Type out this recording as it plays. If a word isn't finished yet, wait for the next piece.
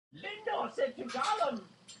Lindor said to Gollum.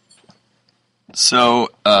 So,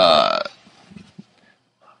 I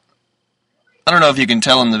don't know if you can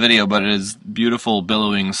tell in the video, but it is beautiful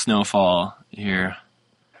billowing snowfall here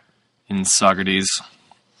in Socrates,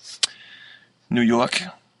 New York,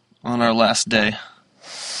 on our last day.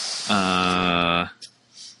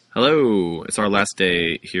 Hello, it's our last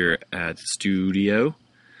day here at the studio.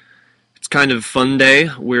 It's kind of a fun day.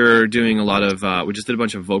 We're doing a lot of, we just did a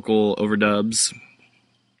bunch of vocal overdubs.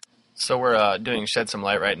 So we're doing Shed Some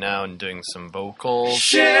Light right now and doing some vocals.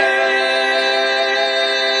 Shed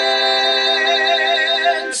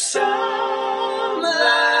some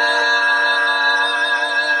light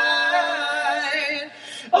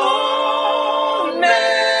on me.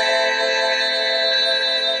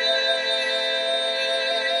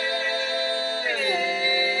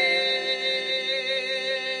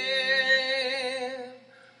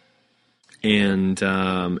 And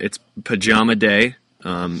it's pajama day.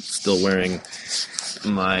 Still wearing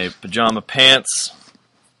my pajama pants.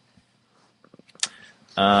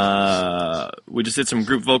 We just did some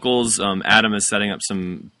group vocals. Adam is setting up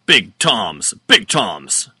some big toms,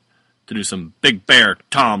 to do some big bear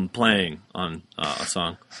tom playing on a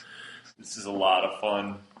song. This is a lot of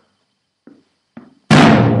fun.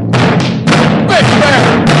 Big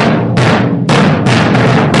bear!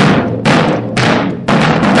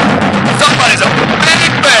 Somebody's a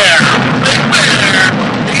big bear! Big bear!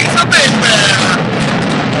 He's a big bear!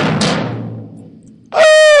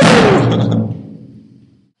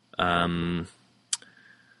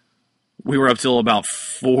 We were up till about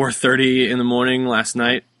 4:30 in the morning last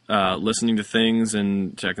night, listening to things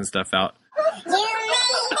and checking stuff out.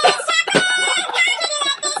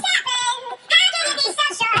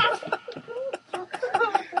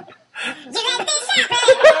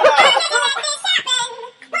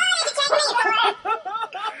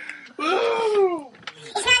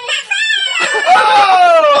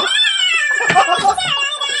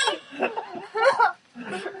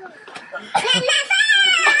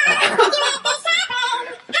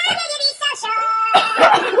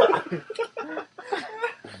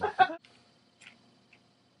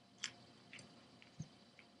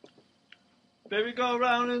 Baby, go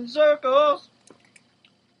around in circles.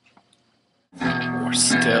 We're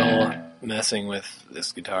still messing with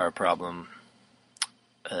this guitar problem.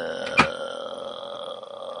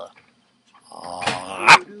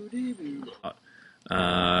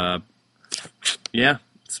 Yeah,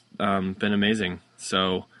 it's been amazing.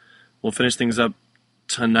 So we'll finish things up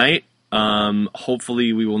tonight.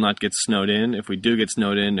 Hopefully we will not get snowed in. If we do get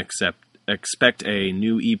snowed in, expect a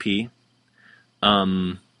new EP.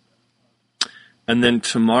 And then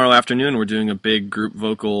tomorrow afternoon, we're doing a big group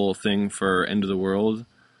vocal thing for End of the World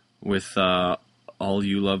with all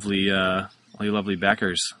you lovely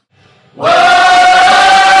backers. Whoa!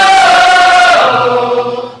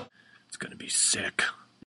 It's gonna be sick.